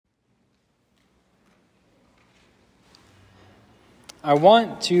I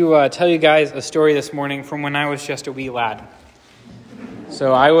want to tell you guys a story this morning from when I was just a wee lad.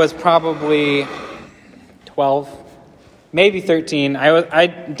 So I was probably 12, maybe 13. I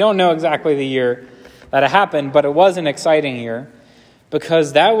don't know exactly the year that it happened, but it was an exciting year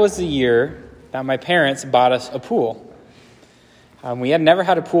because that was the year that my parents bought us a pool. We had never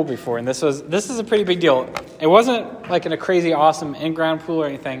had a pool before, and this is a pretty big deal. It wasn't like in a crazy awesome in-ground pool or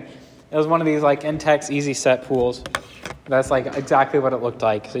anything. It was one of these like Intex Easy Set pools. That's like exactly what it looked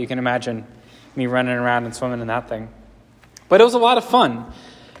like. So you can imagine me running around and swimming in that thing. But it was a lot of fun.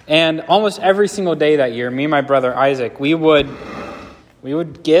 And almost every single day that year, me and my brother Isaac, we would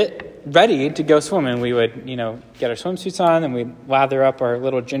get ready to go swimming. We would, get our swimsuits on, and we'd lather up our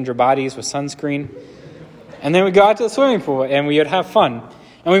little ginger bodies with sunscreen. And then we'd go out to the swimming pool, and we would have fun.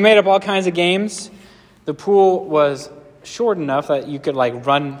 And we made up all kinds of games. The pool was short enough that you could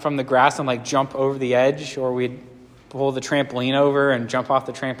run from the grass and jump over the edge, or we'd pull the trampoline over and jump off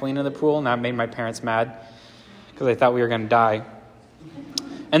the trampoline in the pool, and that made my parents mad because they thought we were going to die.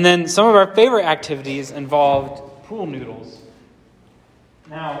 And then some of our favorite activities involved pool noodles.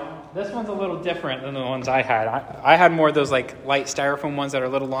 Now, this one's a little different than the ones I had. I had more of those light styrofoam ones that are a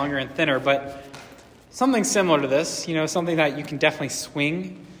little longer and thinner, but something similar to this, something that you can definitely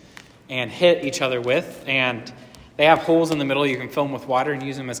swing and hit each other with, and they have holes in the middle you can fill them with water and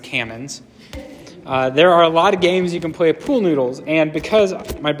use them as cannons. There are a lot of games you can play with pool noodles, and because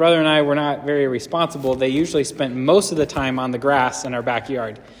my brother and I were not very responsible, they usually spent most of the time on the grass in our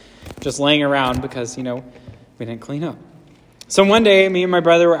backyard, just laying around because, we didn't clean up. So one day, me and my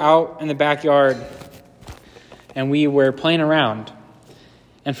brother were out in the backyard, and we were playing around.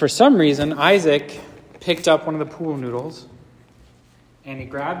 And for some reason, Isaac picked up one of the pool noodles, and he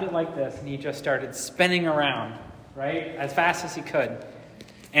grabbed it like this, and he just started spinning around, right, as fast as he could.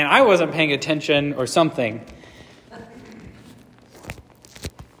 And I wasn't paying attention or something.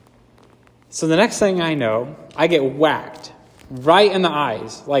 So the next thing I know, I get whacked right in the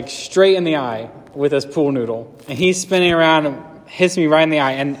eyes, straight in the eye with this pool noodle. And he's spinning around and hits me right in the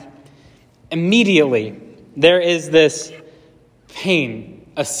eye. And immediately there is this pain,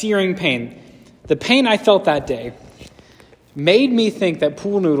 a searing pain. The pain I felt that day made me think that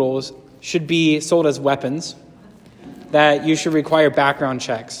pool noodles should be sold as weapons, that you should require background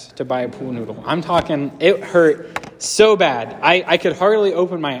checks to buy a pool noodle. I'm talking, it hurt so bad. I could hardly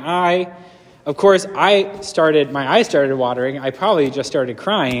open my eye. Of course, my eye started watering. I probably just started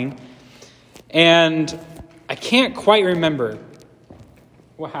crying. And I can't quite remember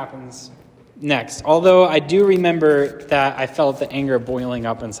what happens next. Although I do remember that I felt the anger boiling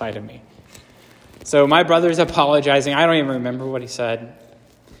up inside of me. So my brother's apologizing. I don't even remember what he said.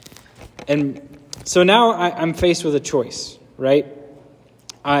 And so now I'm faced with a choice, right?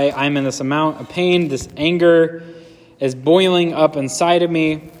 I'm in this amount of pain. This anger is boiling up inside of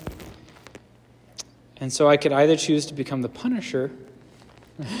me. And so I could either choose to become the punisher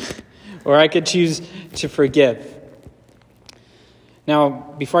or I could choose to forgive.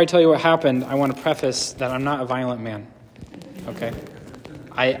 Now, before I tell you what happened, I want to preface that I'm not a violent man, okay?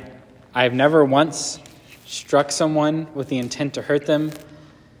 I've never once struck someone with the intent to hurt them.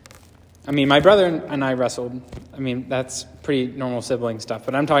 My brother and I wrestled. That's pretty normal sibling stuff.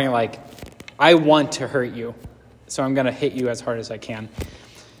 But I'm talking I want to hurt you, so I'm going to hit you as hard as I can.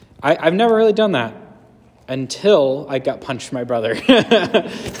 I've never really done that until I got punched my brother.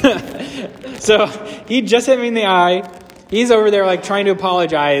 So he just hit me in the eye. He's over there trying to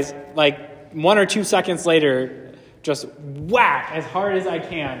apologize. 1 or 2 seconds later, just whack as hard as I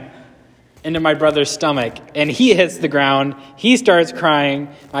can into my brother's stomach, and he hits the ground. He starts crying.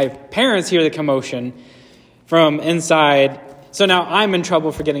 My parents hear the commotion from inside. So now I'm in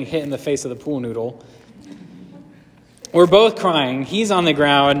trouble for getting hit in the face of the pool noodle. We're both crying. He's on the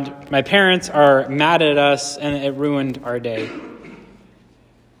ground. My parents are mad at us, and it ruined our day.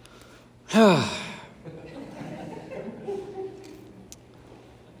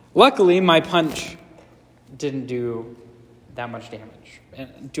 Luckily, my punch didn't do that much damage.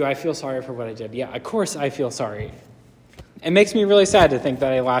 And do I feel sorry for what I did? Yeah, of course I feel sorry. It makes me really sad to think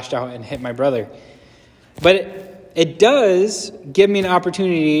that I lashed out and hit my brother. But it does give me an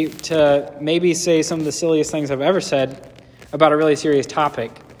opportunity to maybe say some of the silliest things I've ever said about a really serious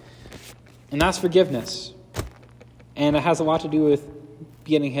topic. And that's forgiveness. And it has a lot to do with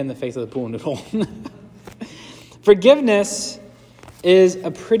getting hit in the face of the pool noodle. Forgiveness is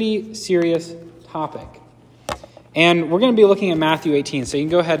a pretty serious topic. And we're going to be looking at Matthew 18, so you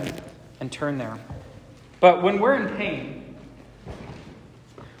can go ahead and turn there. But when we're in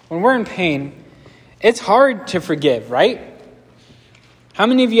pain, it's hard to forgive, right? How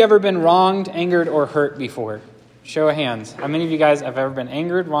many of you ever been wronged, angered, or hurt before? Show of hands. How many of you guys have ever been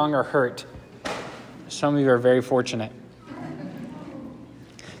angered, wrong, or hurt? Some of you are very fortunate.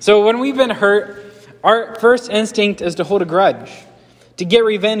 So when we've been hurt, our first instinct is to hold a grudge, to get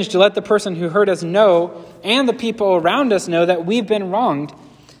revenge, to let the person who hurt us know and the people around us know that we've been wronged.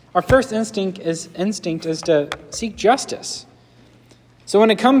 Our first instinct is to seek justice. So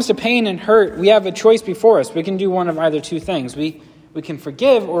when it comes to pain and hurt, we have a choice before us. We can do one of either two things. We can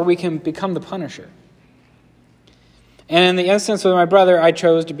forgive, or we can become the punisher. And in the instance with my brother, I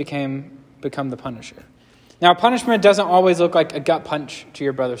chose to become the punisher. Now, punishment doesn't always look like a gut punch to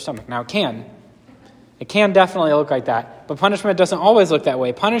your brother's stomach. Now, it can. It can definitely look like that. But punishment doesn't always look that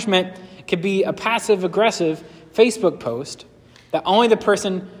way. Punishment could be a passive-aggressive Facebook post that only the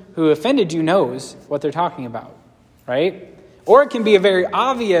person who offended you knows what they're talking about, right? Or it can be a very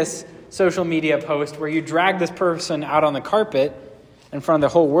obvious social media post where you drag this person out on the carpet in front of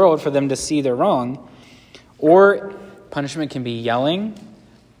the whole world for them to see they're wrong. Or punishment can be yelling.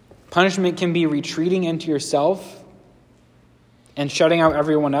 Punishment can be retreating into yourself and shutting out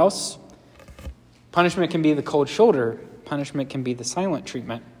everyone else. Punishment can be the cold shoulder. Punishment can be the silent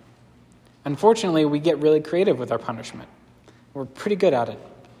treatment. Unfortunately, we get really creative with our punishment. We're pretty good at it.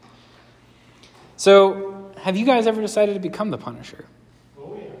 So, have you guys ever decided to become the punisher?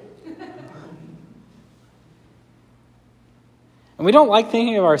 Oh, yeah. And we don't like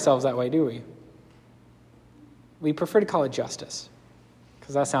thinking of ourselves that way, do we? We prefer to call it justice,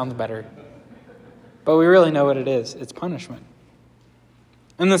 because that sounds better. But we really know what it is. It's punishment.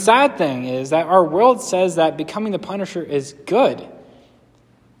 And the sad thing is that our world says that becoming the punisher is good.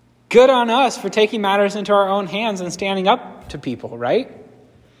 Good on us for taking matters into our own hands and standing up to people, right?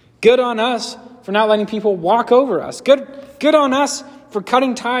 Good on us for not letting people walk over us. Good on us for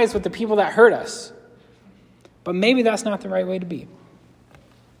cutting ties with the people that hurt us. But maybe that's not the right way to be.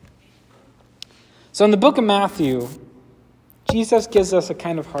 So in the book of Matthew, Jesus gives us a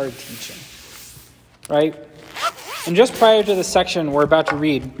kind of hard teaching, right? And just prior to the section we're about to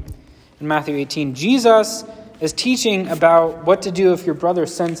read in Matthew 18, Jesus is teaching about what to do if your brother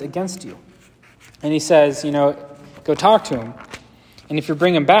sins against you. And he says, go talk to him. And if you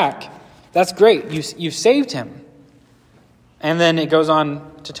bring him back, that's great. You've saved him. And then it goes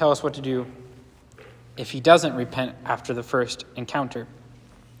on to tell us what to do if he doesn't repent after the first encounter.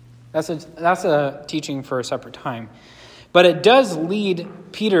 That's a teaching for a separate time. But it does lead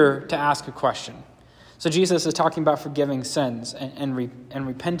Peter to ask a question. So Jesus is talking about forgiving sins and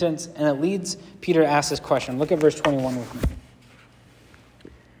repentance, and it leads Peter to ask this question. Look at verse 21 with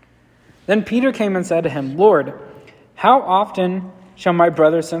me. Then Peter came and said to him, Lord, how often shall my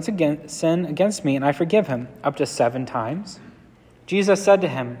brother sin against me, and I forgive him? Up to 7 times? Jesus said to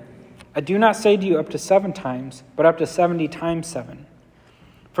him, I do not say to you up to 7 times, but up to 70 times 7.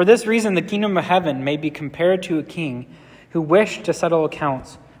 For this reason the kingdom of heaven may be compared to a king who wished to settle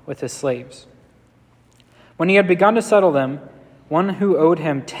accounts with his slaves. When he had begun to settle them, one who owed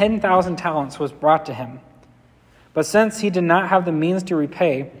him 10,000 talents was brought to him. But since he did not have the means to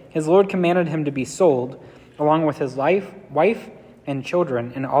repay, his Lord commanded him to be sold, along with his wife and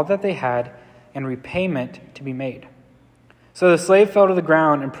children, and all that they had, and repayment to be made. So the slave fell to the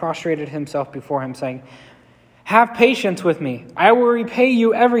ground and prostrated himself before him, saying, Have patience with me, I will repay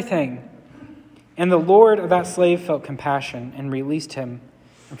you everything. And the Lord of that slave felt compassion and released him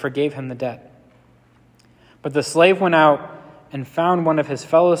and forgave him the debt. But the slave went out and found one of his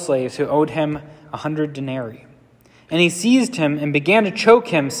fellow slaves who owed him 100 denarii. And he seized him and began to choke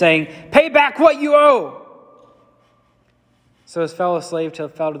him, saying, Pay back what you owe! So his fellow slave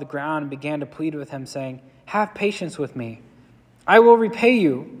fell to the ground and began to plead with him, saying, Have patience with me, I will repay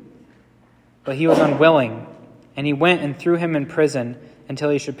you. But he was unwilling, and he went and threw him in prison until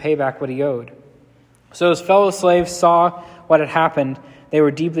he should pay back what he owed. So his fellow slaves saw what had happened. They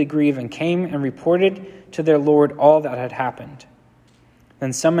were deeply grieved and came and reported to their Lord all that had happened.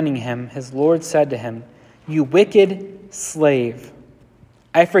 Then summoning him, his Lord said to him, You wicked slave,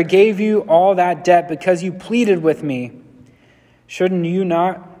 I forgave you all that debt because you pleaded with me. Shouldn't you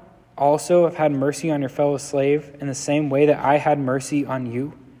not also have had mercy on your fellow slave in the same way that I had mercy on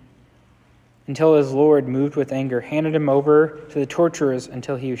you? Until his Lord, moved with anger, handed him over to the torturers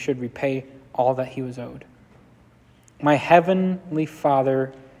until he should repay all that he was owed. My heavenly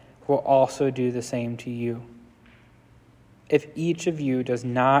Father will also do the same to you, if each of you does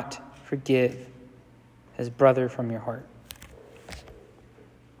not forgive his brother from your heart.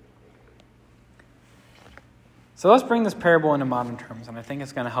 So let's bring this parable into modern terms, and I think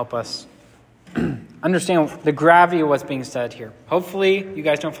it's going to help us understand the gravity of what's being said here. Hopefully you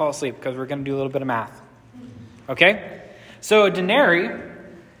guys don't fall asleep, because we're going to do a little bit of math. Okay? So a denarii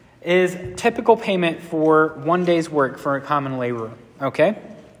is typical payment for 1 day's work for a common laborer. Okay?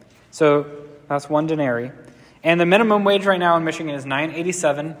 So that's 1 denarii. And the minimum wage right now in Michigan is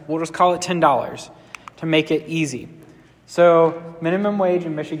 $9.87. We'll just call it $10 to make it easy. So minimum wage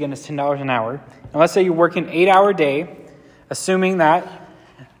in Michigan is $10 an hour. And let's say you work an 8-hour day, assuming that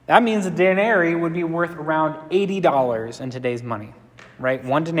means a denarii would be worth around $80 in today's money, right?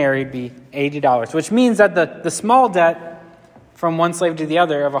 1 denarii would be $80, which means that the small debt from one slave to the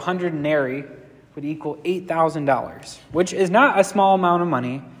other of 100 denarii would equal $8,000, which is not a small amount of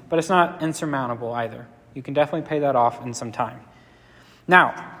money, but it's not insurmountable either. You can definitely pay that off in some time.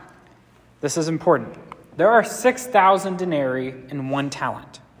 Now, this is important. There are 6,000 denarii in 1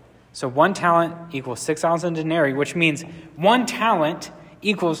 talent. So 1 talent equals 6,000 denarii, which means 1 talent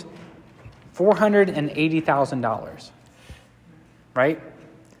equals $480,000. Right?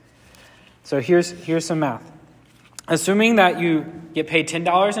 So here's some math. Assuming that you get paid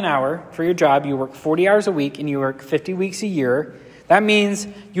 $10 an hour for your job, you work 40 hours a week, and you work 50 weeks a year, that means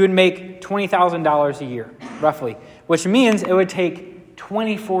you would make $20,000 a year, roughly, which means it would take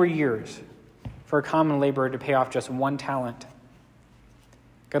 24 years for a common laborer to pay off just 1 talent.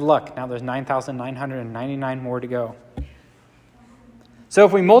 Good luck. Now there's 9,999 more to go. So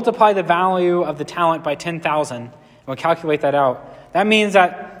if we multiply the value of the talent by 10,000, and we calculate that out, that means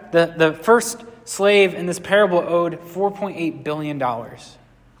that the first slave in this parable owed $4.8 billion,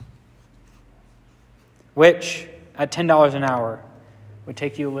 which at $10 an hour would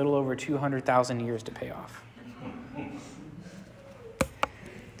take you a little over 200,000 years to pay off.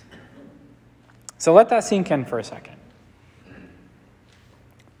 So let that sink in for a second.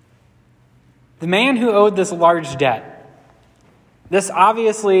 The man who owed this large debt, this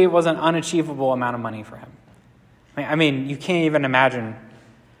obviously was an unachievable amount of money for him. I mean, you can't even imagine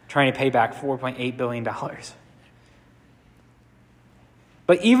trying to pay back $4.8 billion.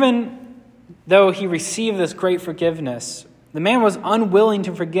 But even though he received this great forgiveness, the man was unwilling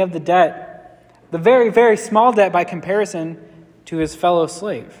to forgive the debt, the very, very small debt by comparison to his fellow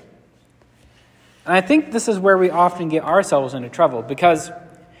slave. And I think this is where we often get ourselves into trouble, because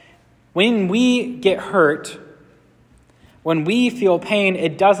when we get hurt, when we feel pain,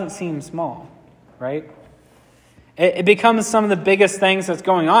 it doesn't seem small, right? It becomes some of the biggest things that's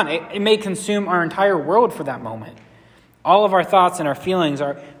going on. It may consume our entire world for that moment. All of our thoughts and our feelings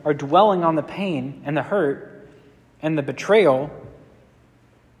are dwelling on the pain and the hurt and the betrayal,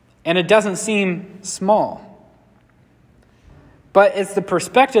 and it doesn't seem small. But it's the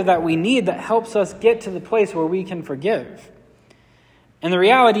perspective that we need that helps us get to the place where we can forgive. And the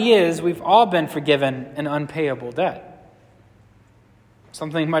reality is, we've all been forgiven an unpayable debt.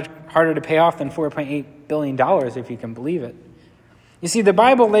 Something much harder to pay off than $4.8 billion, if you can believe it. You see, the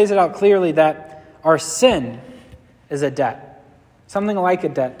Bible lays it out clearly that our sin is a debt, something like a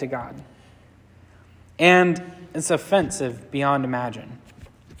debt to God. And it's offensive beyond imagine.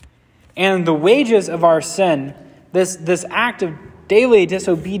 And the wages of our sin, this act of daily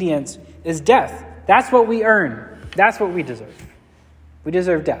disobedience, is death. That's what we earn. That's what we deserve. We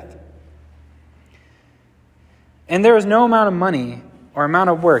deserve death. And there is no amount of money or amount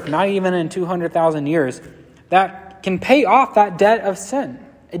of work, not even in 200,000 years, that can pay off that debt of sin.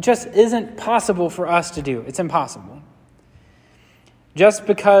 It just isn't possible for us to do. It's impossible. Just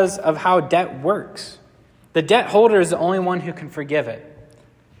because of how debt works. The debt holder is the only one who can forgive it.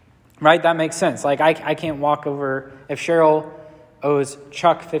 Right? That makes sense. Like, I can't walk over, if Cheryl owes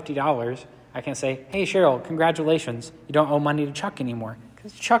Chuck $50, I can't say, hey, Cheryl, congratulations. You don't owe money to Chuck anymore.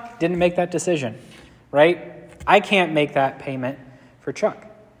 Because Chuck didn't make that decision. Right? I can't make that payment for Chuck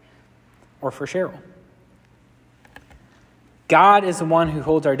or for Cheryl. God is the one who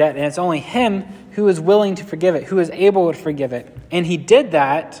holds our debt, and it's only Him who is willing to forgive it, who is able to forgive it. And He did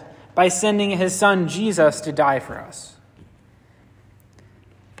that by sending His Son Jesus to die for us.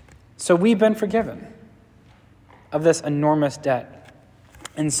 So we've been forgiven of this enormous debt.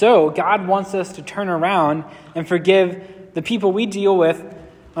 And so God wants us to turn around and forgive the people we deal with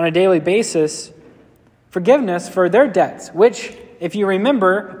on a daily basis forgiveness for their debts, which, if you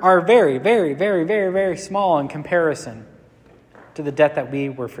remember, are very, very, very, very, very small in comparison to the debt that we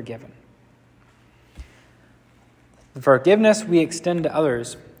were forgiven. The forgiveness we extend to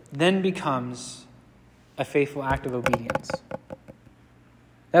others then becomes a faithful act of obedience.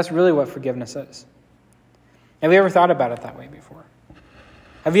 That's really what forgiveness is. Have you ever thought about it that way before?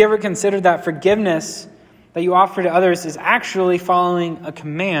 Have you ever considered that forgiveness that you offer to others is actually following a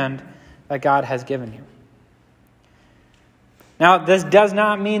command that God has given you? Now, this does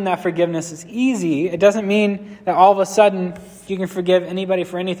not mean that forgiveness is easy. It doesn't mean that all of a sudden you can forgive anybody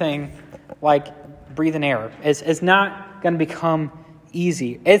for anything like breathing air. It's not going to become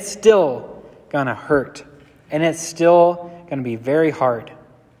easy. It's still going to hurt. And it's still going to be very hard.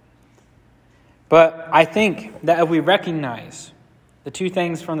 But I think that if we recognize the two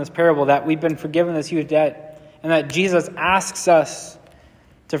things from this parable, that we've been forgiven this huge debt, and that Jesus asks us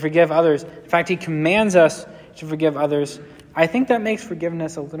to forgive others. In fact, he commands us to forgive others. I think that makes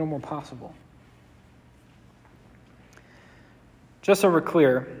forgiveness a little more possible. Just so we're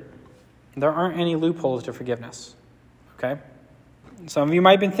clear, there aren't any loopholes to forgiveness. Okay? Some of you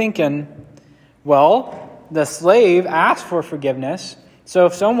might have been thinking, well, the slave asked for forgiveness. So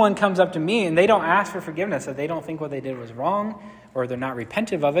if someone comes up to me and they don't ask for forgiveness, if they don't think what they did was wrong, or they're not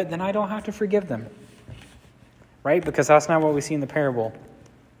repentive of it, then I don't have to forgive them. Right? Because that's not what we see in the parable.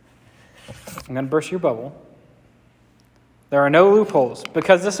 I'm going to burst your bubble. There are no loopholes,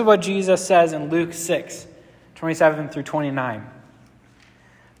 because this is what Jesus says in Luke 6, 27 through 29.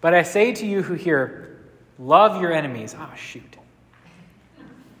 But I say to you who hear, love your enemies. Oh, shoot.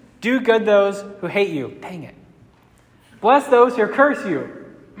 Do good those who hate you. Dang it. Bless those who curse you.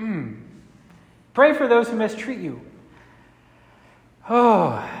 Pray for those who mistreat you.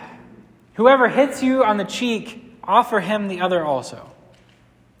 Oh. Whoever hits you on the cheek, offer him the other also.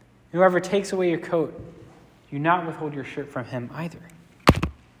 Whoever takes away your coat, do not withhold your shirt from him either.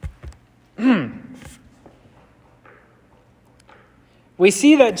 We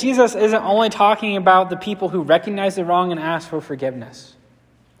see that Jesus isn't only talking about the people who recognize the wrong and ask for forgiveness.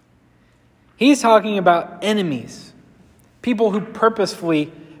 He's talking about enemies, people who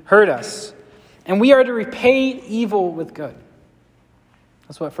purposefully hurt us. And we are to repay evil with good.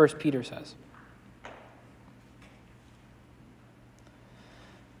 That's what 1 Peter says.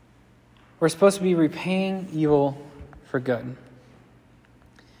 We're supposed to be repaying evil for good.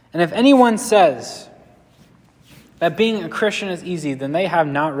 And if anyone says that being a Christian is easy, then they have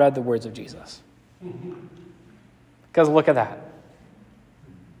not read the words of Jesus. Because look at that.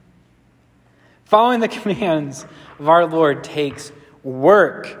 Following the commands of our Lord takes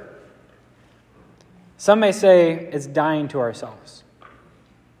work. Some may say it's dying to ourselves.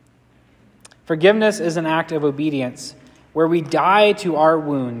 Forgiveness is an act of obedience where we die to our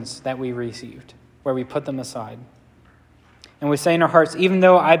wounds that we received, where we put them aside. And we say in our hearts, even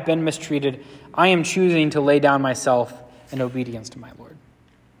though I've been mistreated, I am choosing to lay down myself in obedience to my Lord.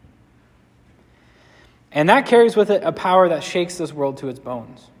 And that carries with it a power that shakes this world to its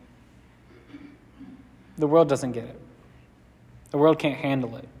bones. The world doesn't get it. The world can't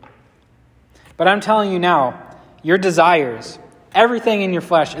handle it. But I'm telling you now, your desires, everything in your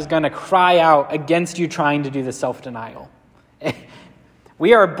flesh is going to cry out against you trying to do the self-denial.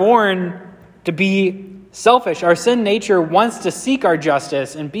 We are born to be selfish. Our sin nature wants to seek our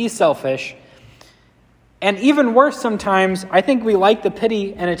justice and be selfish. And even worse sometimes, I think we like the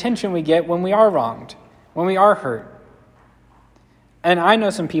pity and attention we get when we are wronged, when we are hurt. And I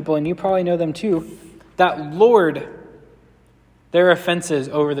know some people, and you probably know them too, that lord their offenses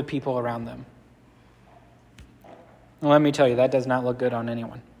over the people around them. And let me tell you, that does not look good on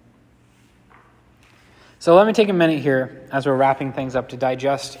anyone. So let me take a minute here as we're wrapping things up to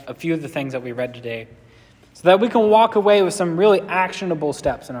digest a few of the things that we read today so that we can walk away with some really actionable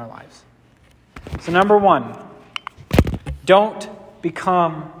steps in our lives. So number one, don't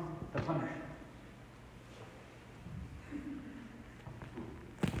become the punisher.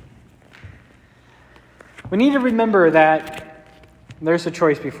 We need to remember that there's a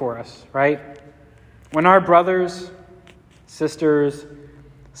choice before us, right? When our brothers, sisters,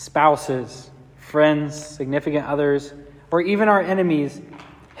 spouses, friends, significant others, or even our enemies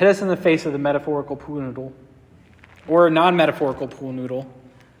hit us in the face with a metaphorical pool noodle or a non-metaphorical pool noodle,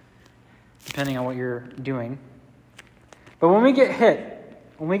 depending on what you're doing. But when we get hit,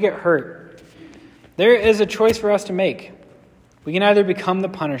 when we get hurt, there is a choice for us to make. We can either become the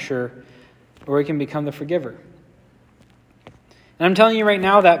punisher or we can become the forgiver. And I'm telling you right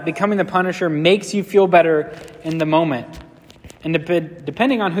now that becoming the punisher makes you feel better in the moment. And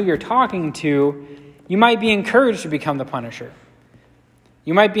depending on who you're talking to, you might be encouraged to become the punisher.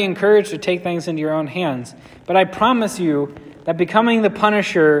 You might be encouraged to take things into your own hands. But I promise you that becoming the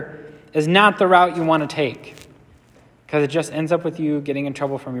punisher is not the route you want to take. Because it just ends up with you getting in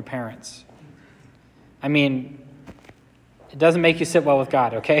trouble from your parents. I mean, it doesn't make you sit well with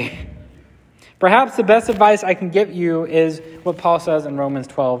God, okay? Perhaps the best advice I can give you is what Paul says in Romans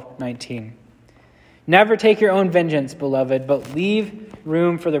 12:19. Never take your own vengeance, beloved, but leave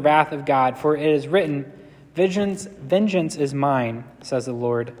room for the wrath of God. For it is written, vengeance is mine, says the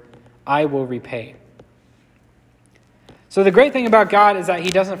Lord. I will repay. So the great thing about God is that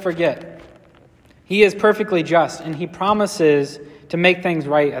he doesn't forget. He is perfectly just, and he promises to make things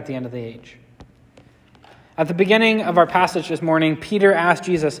right at the end of the age. At the beginning of our passage this morning, Peter asked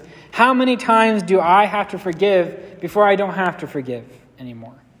Jesus, how many times do I have to forgive before I don't have to forgive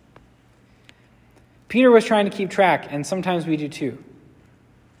anymore? Peter was trying to keep track, and sometimes we do too.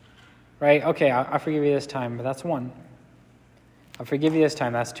 Right? Okay, I'll forgive you this time, but that's 1. I'll forgive you this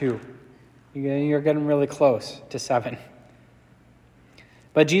time, that's 2. You're getting really close to 7.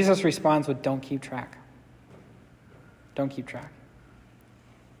 But Jesus responds with, don't keep track. Don't keep track.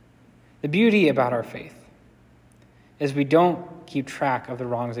 The beauty about our faith is we don't keep track of the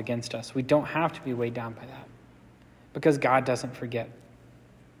wrongs against us. We don't have to be weighed down by that because God doesn't forget.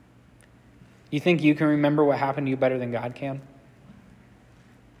 You think you can remember what happened to you better than God can?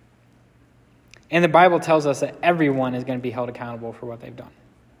 And the Bible tells us that everyone is going to be held accountable for what they've done.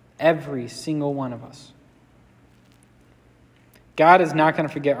 Every single one of us. God is not going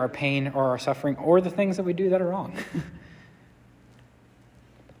to forget our pain or our suffering or the things that we do that are wrong.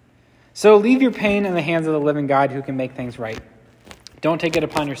 So leave your pain in the hands of the living God who can make things right. Don't take it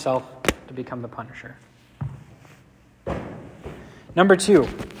upon yourself to become the punisher. Number 2,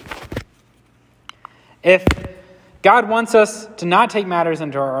 if God wants us to not take matters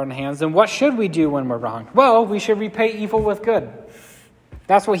into our own hands, then what should we do when we're wronged? Well, we should repay evil with good.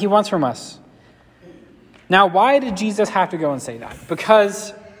 That's what he wants from us. Now, why did Jesus have to go and say that?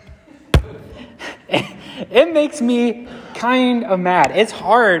 Because it makes me kind of mad. It's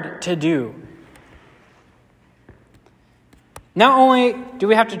hard to do. Not only do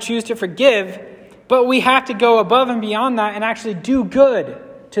we have to choose to forgive, but we have to go above and beyond that and actually do good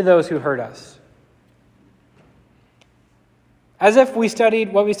to those who hurt us. As if what we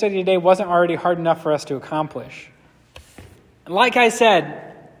studied today wasn't already hard enough for us to accomplish. Like I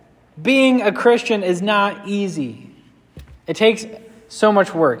said, being a Christian is not easy. It takes so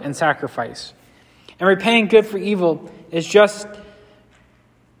much work and sacrifice. And repaying good for evil is just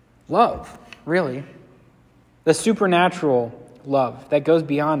love, really. The supernatural love that goes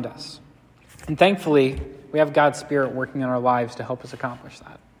beyond us. And thankfully, we have God's Spirit working in our lives to help us accomplish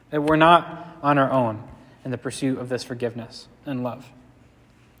that. That we're not on our own in the pursuit of this forgiveness and love.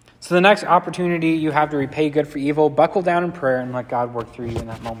 So the next opportunity you have to repay good for evil, buckle down in prayer and let God work through you in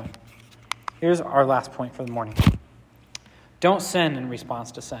that moment. Here's our last point for the morning. Don't sin in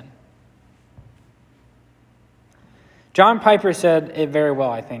response to sin. John Piper said it very well,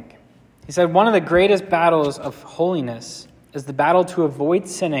 I think. He said, one of the greatest battles of holiness is the battle to avoid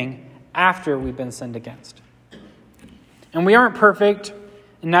sinning after we've been sinned against. And we aren't perfect,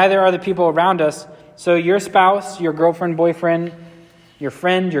 and neither are the people around us. So your spouse, your girlfriend, boyfriend, your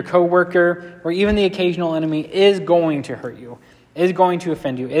friend, your coworker, or even the occasional enemy is going to hurt you, is going to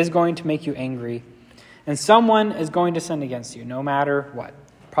offend you, is going to make you angry. And someone is going to sin against you, no matter what.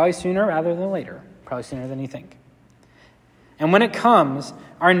 Probably sooner rather than later. Probably sooner than you think. And when it comes,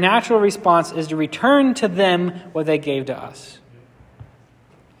 our natural response is to return to them what they gave to us.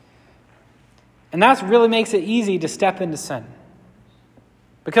 And that really makes it easy to step into sin.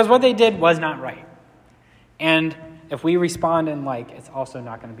 Because what they did was not right. And if we respond in like, it's also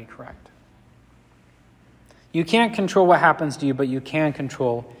not going to be correct. You can't control what happens to you, but you can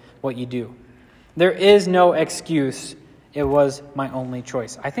control what you do. There is no excuse. It was my only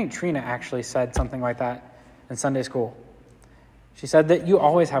choice. I think Trina actually said something like that in Sunday school. She said that you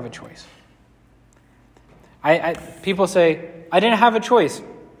always have a choice. People say, I didn't have a choice.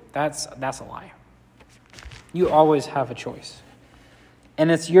 That's a lie. You always have a choice.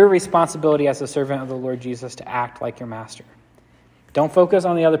 And it's your responsibility as a servant of the Lord Jesus to act like your master. Don't focus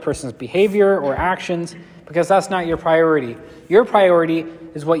on the other person's behavior or actions because that's not your priority. Your priority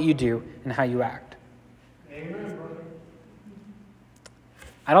is what you do and how you act. Amen, brother.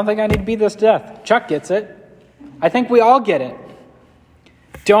 I don't think I need to beat this to death. Chuck gets it. I think we all get it.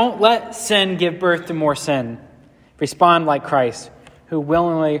 Don't let sin give birth to more sin. Respond like Christ, who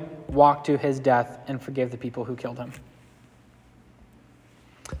willingly walked to his death and forgave the people who killed him.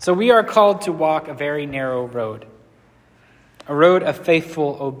 So we are called to walk a very narrow road, a road of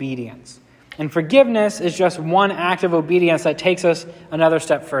faithful obedience. And forgiveness is just one act of obedience that takes us another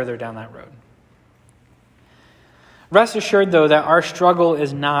step further down that road. Rest assured, though, that our struggle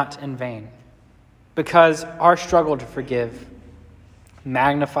is not in vain, because our struggle to forgive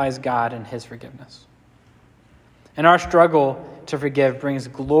magnifies God and his forgiveness. And our struggle to forgive brings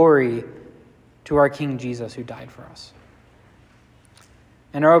glory to our King Jesus who died for us.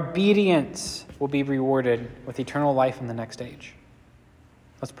 And our obedience will be rewarded with eternal life in the next age.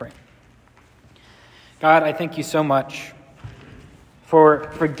 Let's pray. God, I thank you so much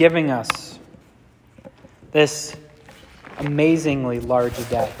for forgiving us this amazingly large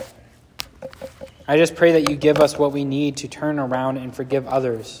debt. I just pray that you give us what we need to turn around and forgive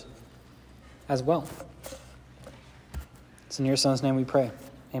others as well. It's in your Son's name we pray.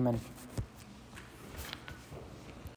 Amen.